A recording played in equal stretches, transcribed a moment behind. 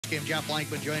postgame. Jeff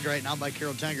Blankman joined right now by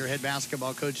Carroll Tiger head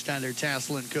basketball coach Tyler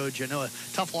Tassell. And Coach, I know a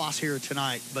tough loss here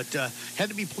tonight, but had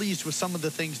to be pleased with some of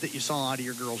the things that you saw out of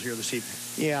your girls here this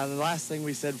evening. Yeah, the last thing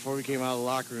we said before we came out of the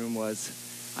locker room was,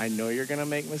 I know you're going to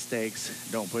make mistakes.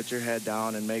 Don't put your head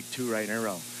down and make two right in a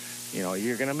row. You know,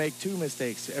 you're going to make two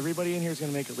mistakes. Everybody in here is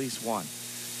going to make at least one.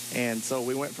 And so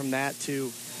we went from that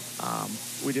to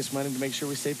we just wanted to make sure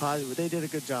we stay positive. They did a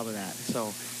good job of that.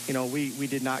 So, you know, we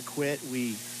did not quit.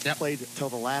 We played till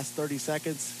the last 30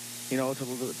 seconds, you know, till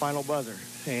the final buzzer.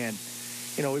 And,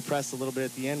 you know, we pressed a little bit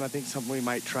at the end. I think something we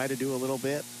might try to do a little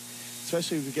bit,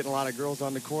 especially if we get a lot of girls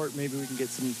on the court. Maybe we can get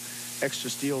some extra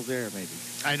steals there, maybe.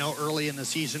 I know early in the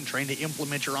season, trying to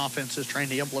implement your offenses, trying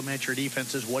to implement your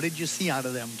defenses. What did you see out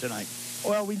of them tonight?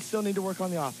 Well, we still need to work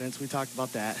on the offense. We talked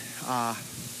about that.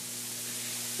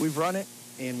 We've run it,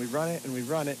 and we've run it, and we've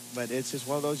run it, but it's just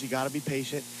one of those, you got to be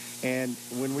patient. And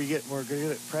when we're going to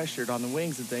get pressured on the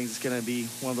wings and things, it's going to be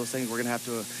one of those things we're going to have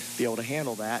to be able to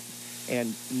handle that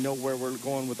and know where we're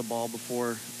going with the ball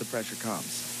before the pressure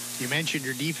comes. You mentioned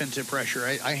your defensive pressure.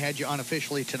 I had you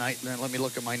unofficially tonight. Let me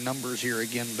look at my numbers here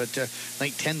again. But I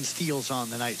think 10 steals on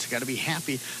the night. So got to be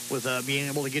happy with being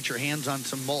able to get your hands on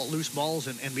some loose balls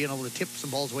and being able to tip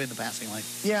some balls away in the passing lane.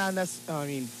 Yeah, and that's, I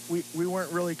mean, we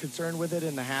weren't really concerned with it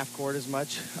in the half court as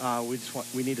much.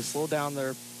 We need to slow down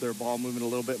their ball movement a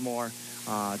little bit more.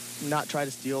 Not try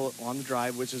to steal on the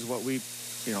drive, which is what we,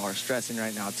 you know, are stressing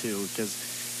right now too.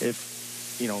 Because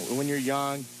if, you know, when you're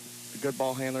young, the good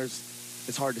ball handlers,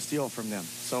 it's hard to steal from them.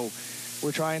 So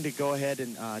we're trying to go ahead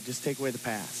and just take away the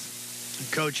pass.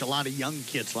 Coach, a lot of young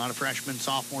kids, a lot of freshmen,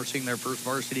 sophomores seeing their first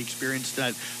varsity experience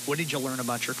tonight. What did you learn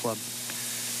about your club?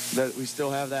 That we still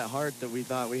have that heart that we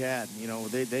thought we had. You know,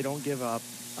 they don't give up.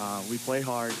 We play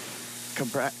hard.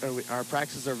 Our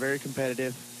practices are very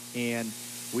competitive, and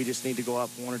we just need to go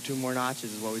up one or two more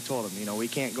notches is what we told them. You know, we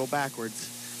can't go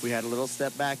backwards. We had a little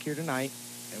step back here tonight,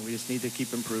 and we just need to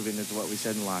keep improving is what we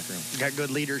said in the locker room. Got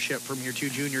good leadership from your two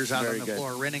juniors out on the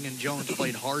floor. Renning and Jones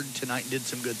played hard tonight and did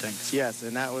some good things. Yes,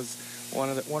 and that was one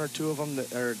or two of them,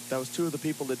 that was two of the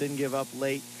people that didn't give up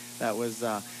late. That was,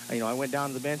 you know, I went down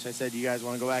to the bench. I said, you guys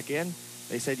want to go back in?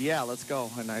 They said, yeah, let's go.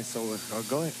 And I said,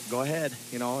 go ahead.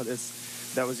 You know,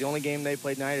 that was the only game they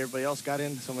played tonight. Everybody else got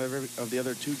in some of the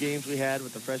other two games we had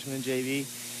with the freshmen and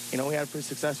JV. You know, we had a pretty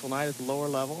successful night at the lower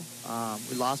level.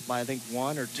 We lost by, I think,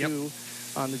 one or two. Yep.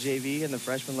 On the JV and the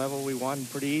freshman level, we won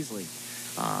pretty easily.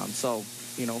 So,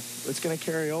 you know, it's going to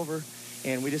carry over,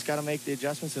 and we just got to make the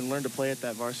adjustments and learn to play at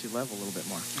that varsity level a little bit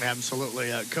more.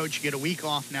 Absolutely. Coach, you get a week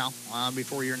off now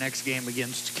before your next game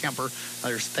against Kemper.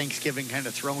 There's Thanksgiving kind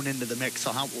of thrown into the mix.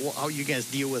 So how you guys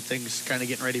deal with things kind of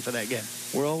getting ready for that game?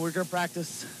 Well, we're going to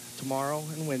practice tomorrow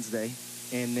and Wednesday,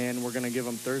 and then we're going to give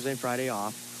them Thursday, Friday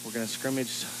off. We're going to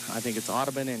scrimmage, I think it's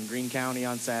Audubon and Greene County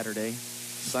on Saturday.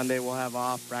 Sunday we'll have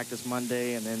off, practice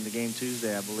Monday, and then the game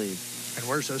Tuesday, I believe. And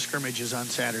where's those scrimmages on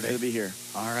Saturday? It'll be here.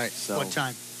 All right. So, what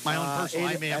time? My own personal,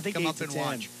 I may have to come up and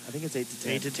watch. I think it's 8 to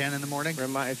 10. 8 to 10 in the morning?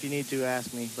 If you need to,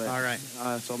 ask me. But, all right.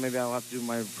 So maybe I'll have to do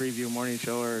my preview morning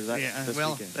show, or is that this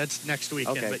weekend? That's next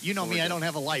weekend. Okay. But you know me, I don't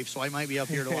have a life, so I might be up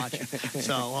here to watch it.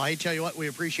 So I tell you what, we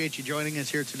appreciate you joining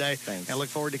us here today. Thanks. I look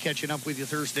forward to catching up with you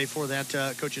Thursday for that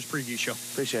Coach's Preview Show.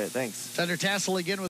 Appreciate it. Thanks. Senator Tassell again with